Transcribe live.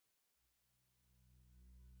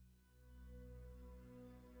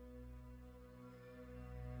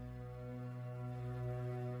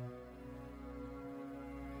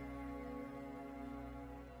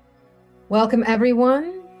Welcome,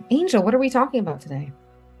 everyone. Angel, what are we talking about today?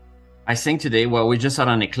 I think today, well, we just had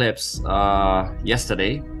an eclipse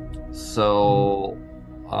yesterday. Mhm. So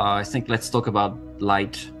I think let's talk about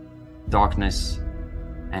light, darkness,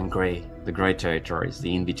 and gray, the gray territories,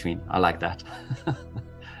 the in between. I like that.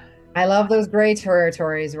 I love those gray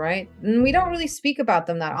territories, right? And we don't really speak about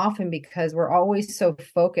them that often because we're always so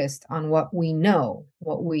focused on what we know,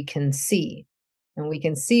 what we can see. And we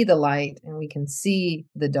can see the light and we can see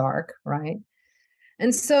the dark, right?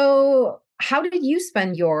 And so how did you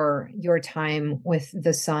spend your time with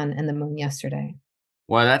the sun and the moon yesterday?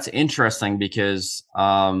 Well, that's interesting because,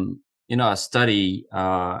 I study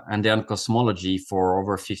Andean cosmology for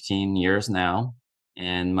over 15 years now.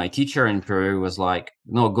 And my teacher in Peru was like,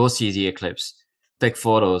 no, go see the eclipse, take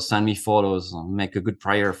photos, send me photos, make a good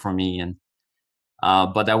prayer for me.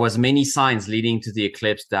 But there was many signs leading to the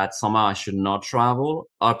eclipse that somehow I should not travel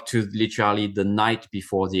up to literally the night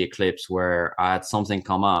before the eclipse where I had something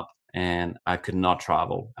come up and I could not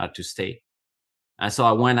travel. I had to stay. And so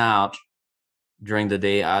I went out during the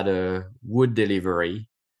day. I had a wood delivery,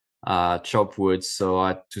 chop wood. So I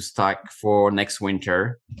had to stack for next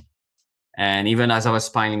winter. And even as I was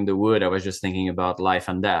piling the wood, I was just thinking about life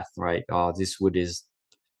and death, right? Oh, this wood is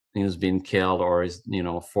has been killed or is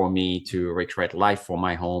for me to recreate life for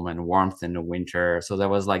my home and warmth in the winter. So that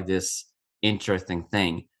was like this interesting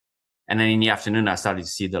thing. And then in the afternoon I started to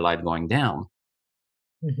see the light going down,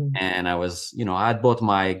 Mhm. and I had bought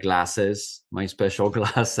my glasses, my special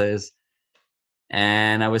glasses,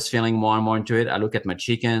 and I was feeling more and more into it. I look at my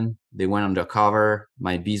chicken, they went undercover,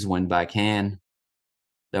 my bees went back in.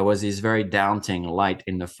 There was this very daunting light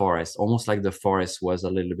in the forest, almost like the forest was a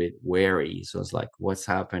little bit wary. So it's like, what's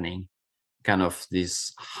happening? Kind of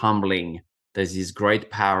this humbling. There's this great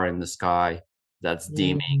power in the sky that's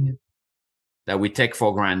dimming Mhm. that we take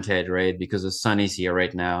for granted, right? Because the sun is here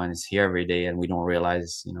right now and it's here every day, and we don't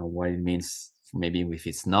realize, what it means maybe if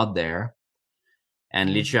it's not there. And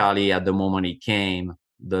Mhm. literally at the moment it came,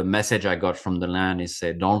 the message I got from the land is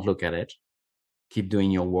said, don't look at it. Keep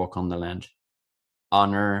doing your work on the land.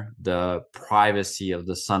 Honor the privacy of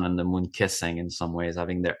the sun and the moon kissing in some ways,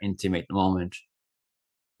 having their intimate moment.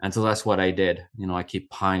 And so that's what I did. I keep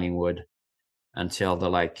piling wood until the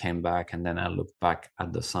light came back, and then I looked back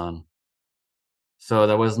at the sun. So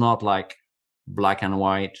there was not like black and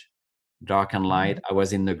white, dark and light. Mhm. I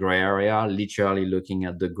was in the gray area, literally looking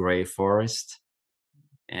at the gray forest.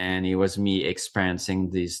 And it was me experiencing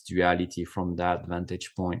this duality from that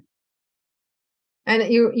vantage point. And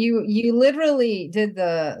you literally did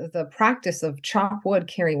the practice of chop wood,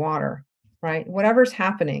 carry water, right? Whatever's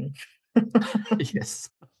happening. Yes.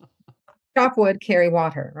 Chop wood, carry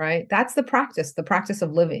water, right? That's the practice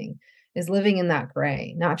of living, is living in that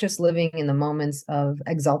gray, not just living in the moments of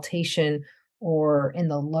exaltation or in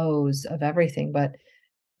the lows of everything, but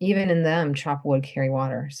even in them, chop wood, carry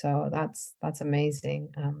water. So that's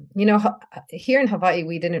amazing. Here in Hawaii,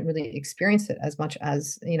 we didn't really experience it as much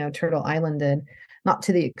as, Turtle Island did, not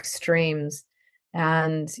to the extremes.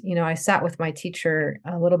 And, I sat with my teacher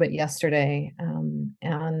a little bit yesterday,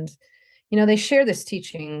 and they share this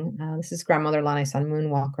teaching. This is Grandmother Lanisan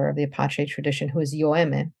Moonwalker of the Apache tradition, who is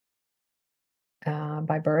Yoeme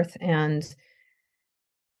by birth. And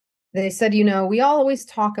they said, we all always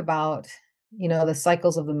talk about, the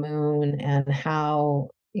cycles of the moon and how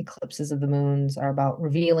eclipses of the moons are about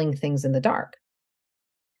revealing things in the dark.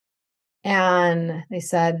 And they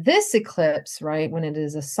said, this eclipse, right, when it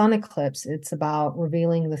is a sun eclipse, it's about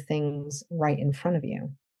revealing the things right in front of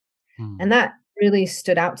you. And Hmm. that really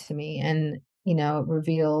stood out to me. And, it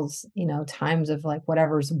reveals, times of like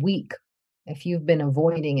whatever's weak. If you've been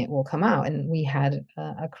avoiding it, will come out. And we had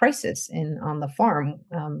a crisis on the farm,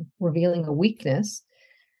 revealing a weakness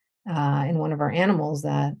in one of our animals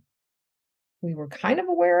that we were kind of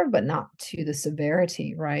aware of, but not to the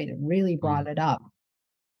severity, right? It really Hmm. brought it up.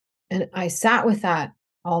 And I sat with that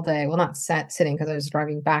all day. Well, not sitting because I was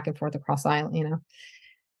driving back and forth across the island,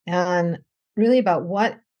 and really about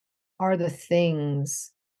what are the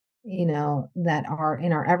things, that are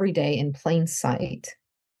in our everyday in plain sight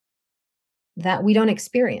that we don't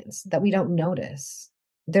experience, that we don't notice.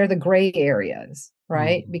 They're the gray areas,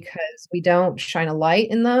 right? Hmm. Because we don't shine a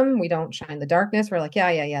light in them. We don't shine the darkness. We're like,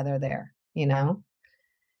 yeah, yeah, yeah, they're there.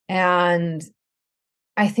 And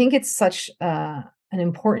I think it's such an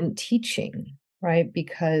important teaching, right?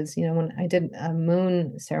 Because, when I did a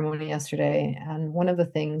moon ceremony yesterday, and one of the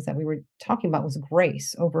things that we were talking about was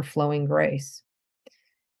grace, overflowing grace.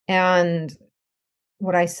 And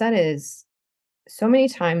what I said is so many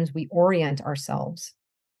times we orient ourselves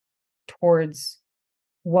towards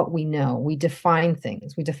what we know. We define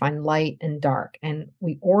things, we define light and dark, and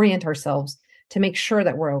we orient ourselves to make sure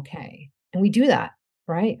that we're okay. And we do that,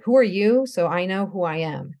 right? Who are you? So I know who I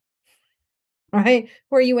am, right?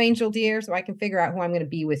 Who are you, angel dear? So I can figure out who I'm going to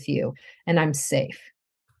be with you and I'm safe,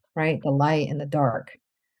 right? The light and the dark,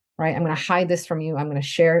 right? I'm going to hide this from you. I'm going to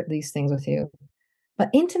share these things with you. But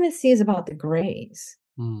intimacy is about the grays,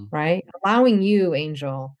 Mm, right? Allowing you,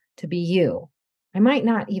 angel, to be you. I might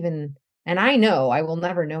not even, and I know I will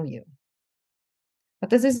never know you, but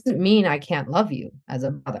this doesn't mean I can't love you as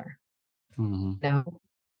a brother, mhm, you know?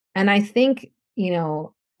 And I think,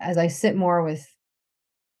 as I sit more with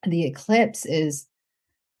the eclipse is,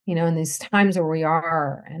 in these times where we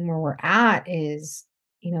are and where we're at is,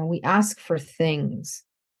 we ask for things,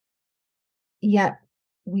 yet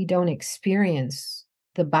we don't experience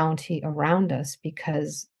the bounty around us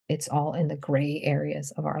because it's all in the gray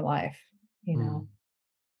areas of our life, you know, mm.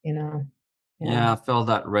 you know, yeah. Yeah, I felt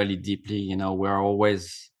that really deeply. We're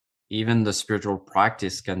always, even the spiritual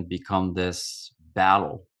practice can become this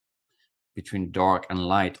battle between dark and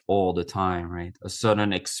light all the time, right? A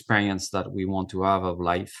certain experience that we want to have of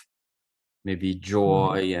life, maybe Mhm,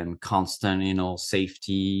 joy and constant,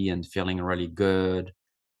 safety and feeling really good.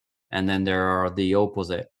 And then there are the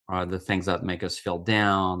opposite, are the things that make us feel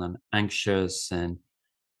down and anxious and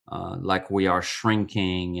like we are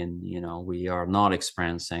shrinking and, we are not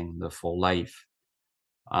experiencing the full life.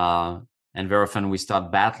 Uh, and very often we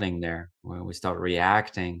start battling there, where we start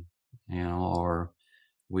reacting, or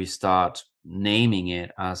we start naming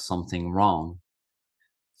it as something wrong.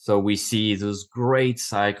 So we see those great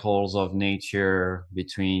cycles of nature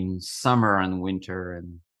between summer and winter,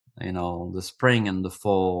 and the spring and the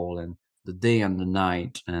fall, and the day and the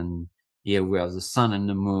night, and here we have the sun and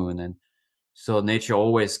the moon. And so nature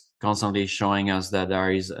always constantly showing us that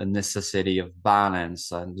there is a necessity of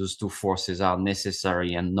balance, and those two forces are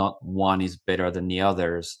necessary, and not one is better than the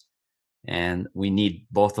others. And we need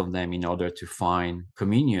both of them in order to find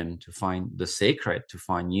communion, to find the sacred, to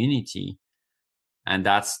find unity. And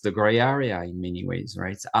that's the gray area in many ways,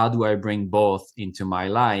 right? So how do I bring both into my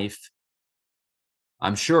life?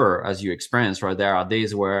 I'm sure, as you experience, right, there are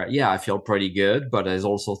days where, yeah, I feel pretty good, but there's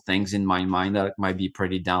also things in my mind that might be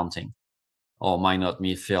pretty daunting or might not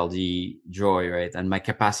me feel the joy, right? And my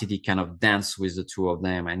capacity kind of dance with the two of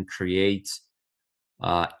them and create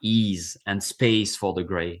ease and space for the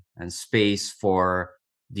gray and space for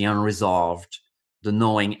the unresolved, the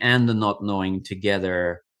knowing and the not knowing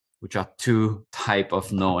together, which are two type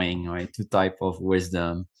of knowing, right? Two type of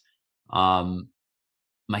wisdom. Um,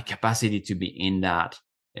 my capacity to be in that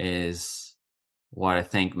is what I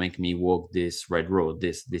think make me walk this red road,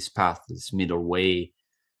 this path, this middle way,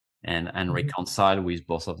 and mhm, reconcile with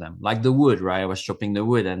both of them. Like the wood, right? I was chopping the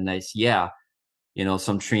wood, and it's yeah,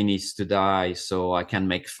 some tree needs to die so I can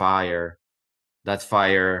make fire. That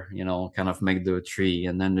fire, kind of make the tree,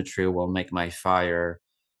 and then the tree will make my fire,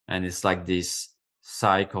 and it's like this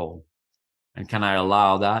cycle. And can I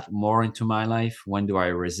allow that more into my life? When do I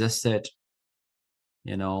resist it?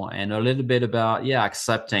 And a little bit about, yeah,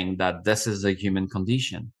 accepting that this is a human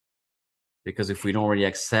condition. Because if we don't really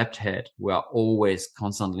accept it, we are always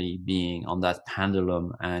constantly being on that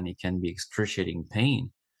pendulum, and it can be excruciating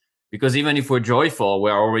pain. Because even if we're joyful,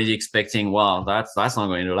 we're already expecting, well, that's not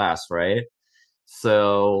going to last, right?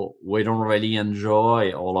 So we don't really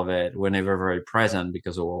enjoy all of it. We're never very present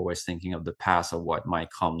because we're always thinking of the past, of what might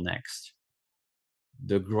come next.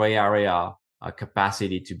 The gray area, a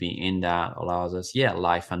capacity to be in that allows us, yeah,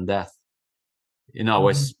 life and death. mhm,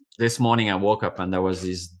 Was this morning I woke up and there was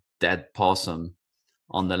this dead possum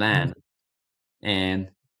on the mhm, land,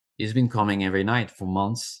 and he's been coming every night for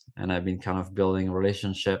months, and I've been kind of building a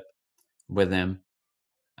relationship with him.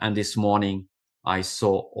 And this morning I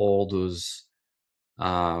saw all those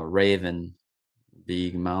raven,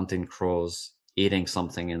 big mountain crows eating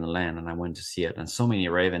something in the land, and I went to see it. And so many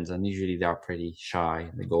ravens, and usually they are pretty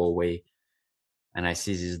shy, they go away. And I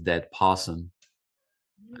see this dead possum,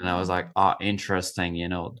 and I was like, oh, interesting.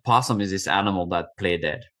 The possum is this animal that play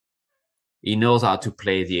dead. He knows how to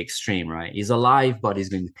play the extreme, right? He's alive, but he's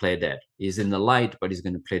going to play dead. He's in the light, but he's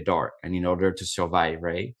going to play dark, and in order to survive,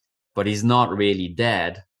 right? But he's not really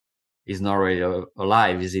dead. He's not really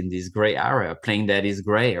alive. He's in this gray area. Playing dead is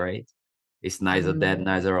gray, right? It's neither dead, mhm,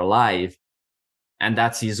 neither alive. And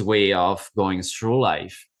that's his way of going through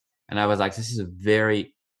life. And I was like, this is a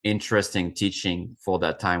very interesting teaching for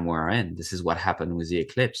that time we're in. This is what happened with the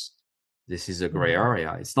eclipse. This is a gray mhm,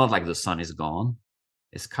 area. It's not like the sun is gone,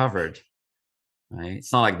 it's covered, right?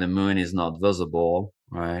 It's not like the moon is not visible,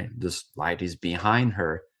 right? This light is behind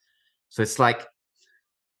her. So it's like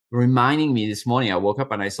reminding me this morning. I woke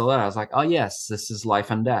up and I saw that. I was like, oh yes, this is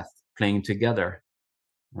life and death playing together,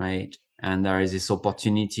 right? And there is this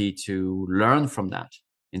opportunity to learn from that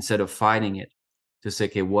instead of fighting it, to say,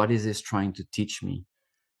 okay, what is this trying to teach me?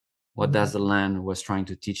 What does the land was trying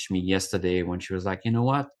to teach me yesterday when she was like, you know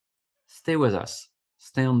what? Stay with us.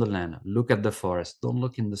 Stay on the land. Look at the forest. Don't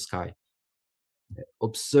look in the sky.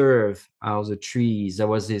 Observe how the trees. There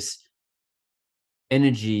was this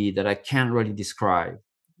energy that I can't really describe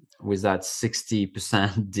with that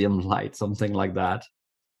 60% dim light, something like that.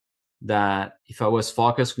 That if I was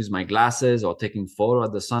focused with my glasses or taking photo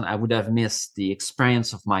of the sun, I would have missed the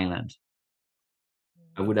experience of my land.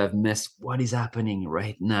 I would have missed what is happening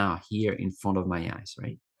right now here in front of my eyes,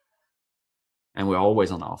 right? And we're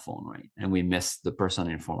always on our phone, right? And we miss the person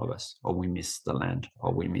in front of us, or we miss the land,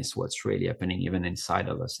 or we miss what's really happening even inside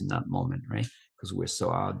of us in that moment, right? Because we're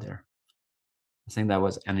so out there. I think that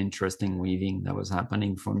was an interesting weaving that was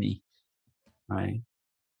happening for me, right?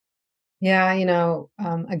 Yeah,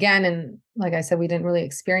 again, and like I said, we didn't really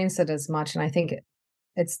experience it as much. And I think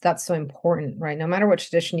that's so important, right? No matter what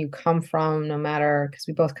tradition you come from, no matter, because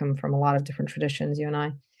we both come from a lot of different traditions, you and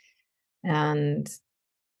I. And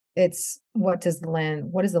it's what is the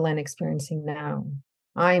land experiencing now?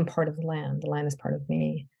 I am part of the land is part of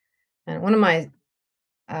me. And one of my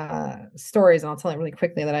stories, and I'll tell it really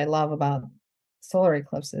quickly, that I love about solar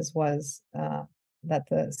eclipses was that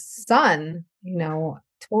the sun,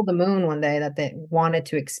 told the moon one day that they wanted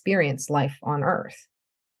to experience life on Earth,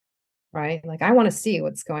 right? Like, I want to see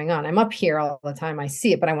what's going on. I'm up here all the time. I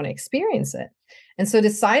see it, but I want to experience it. And so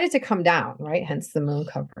decided to come down, right? Hence the moon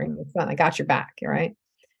covering the sun. I got your back, right?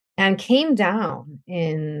 And came down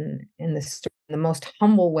in the most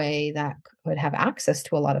humble way that could have access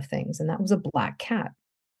to a lot of things. And that was a black cat,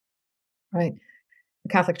 right? The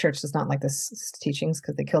Catholic Church does not like this teachings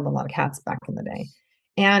because they killed a lot of cats back in the day,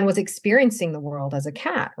 and was experiencing the world as a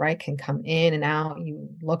cat, right? Can come in and out. You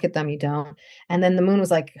look at them, you don't. And then the moon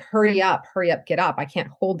was like, hurry up, get up. I can't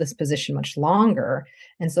hold this position much longer.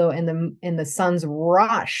 And so in the sun's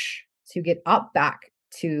rush to get up back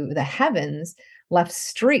to the heavens, left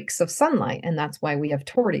streaks of sunlight. And that's why we have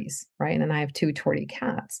torties, right? And I have two tortie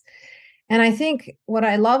cats. And I think what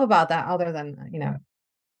I love about that, other than,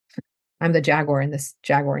 I'm the jaguar in this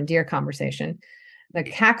jaguar and deer conversation. The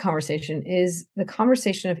cat conversation is the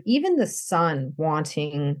conversation of even the sun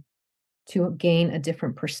wanting to gain a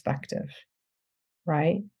different perspective,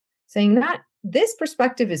 right? Saying that this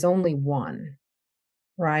perspective is only one,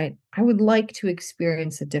 right? I would like to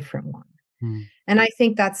experience a different one. And I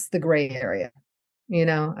think that's the gray area,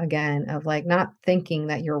 again, of like not thinking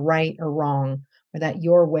that you're right or wrong, or that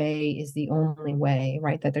your way is the only way,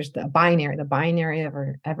 right? That there's the binary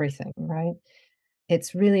of everything, right?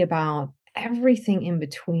 It's really about everything in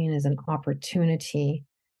between is an opportunity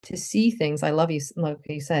to see things. I love you, like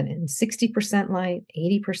you said, in 60% light,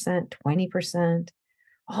 80%, 20%,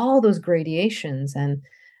 all those gradations. And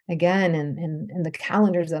again, in the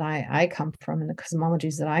calendars that I come from, and the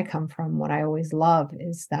cosmologies that I come from, what I always love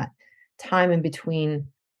is that time in between,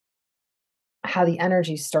 how the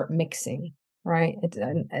energies start mixing, right? It's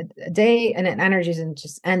a day and an energy doesn't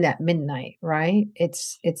just end at midnight, right?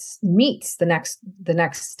 It's meets the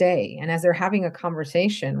next day. And as they're having a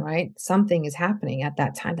conversation, right? Something is happening at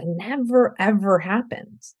that time that never ever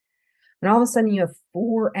happens. And all of a sudden you have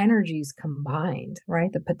four energies combined,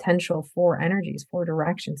 right? The potential four energies, four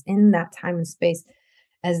directions in that time and space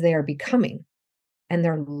as they are becoming, and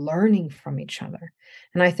they're learning from each other.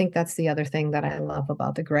 And I think that's the other thing that I love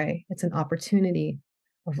about the gray. It's an opportunity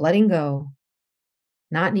of letting go,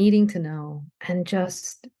 not needing to know, and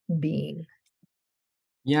just being.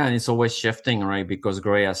 Yeah, and it's always shifting, right? Because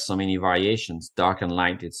gray has so many variations. Dark and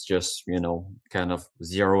light, it's just, kind of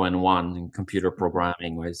 0 and 1 in computer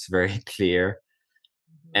programming, where it's very clear.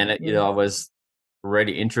 And, I was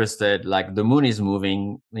really interested, like the moon is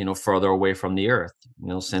moving, further away from the earth,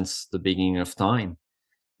 since the beginning of time.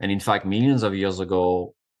 And in fact, millions of years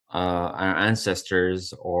ago, our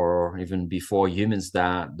ancestors, or even before humans,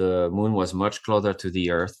 that the moon was much closer to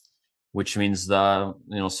the earth, which means the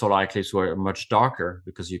solar eclipses were much darker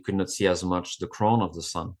because you could not see as much the crown of the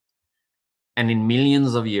sun. And in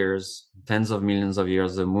millions of years, tens of millions of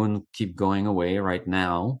years, the moon keep going away right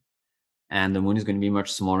now, and the moon is going to be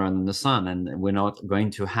much smaller than the sun, and we're not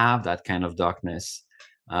going to have that kind of darkness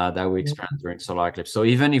that we experience during solar eclipse. So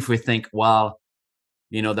even if we think, well,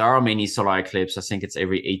 there are many solar eclipses. I think it's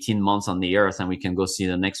every 18 months on the earth, and we can go see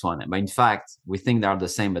the next one. But in fact, we think they're the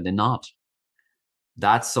same, but they're not.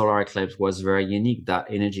 That solar eclipse was very unique, that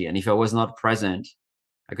energy. And if I was not present,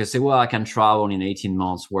 I could say, well, I can travel in 18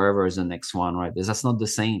 months, wherever is the next one, right? That's not the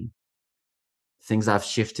same. things have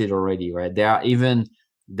shifted already, right? There are even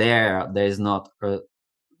there's not a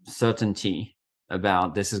certainty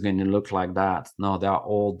about this is going to look like that. No, they are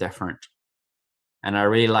all different. And I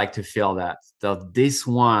really like to feel that this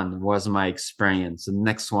one was my experience. The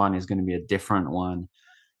next one is going to be a different one.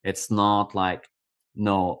 It's not like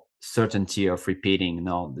no certainty of repeating.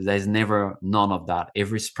 No, there's never none of that.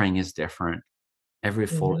 Every spring is different. Every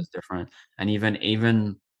fall Mhm. is different. And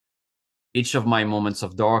even each of my moments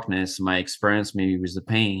of darkness, my experience maybe with the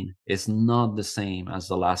pain is not the same as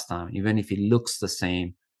the last time, even if it looks the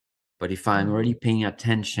same. But if I'm Mhm. really paying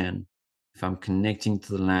attention, if I'm connecting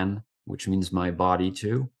to the land, which means my body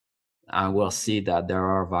too, I will see that there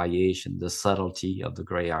are variations, the subtlety of the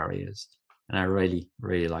gray areas. And I really,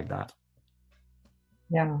 really like that.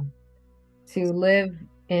 Yeah. To live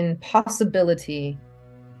in possibility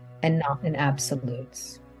and not in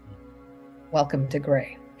absolutes. Welcome to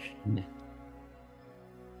gray. Yeah.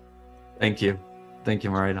 Thank you. Thank you,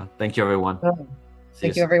 Marita. Thank you, everyone. Oh, See you thank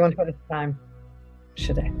you soon. everyone for this time.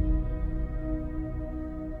 Today.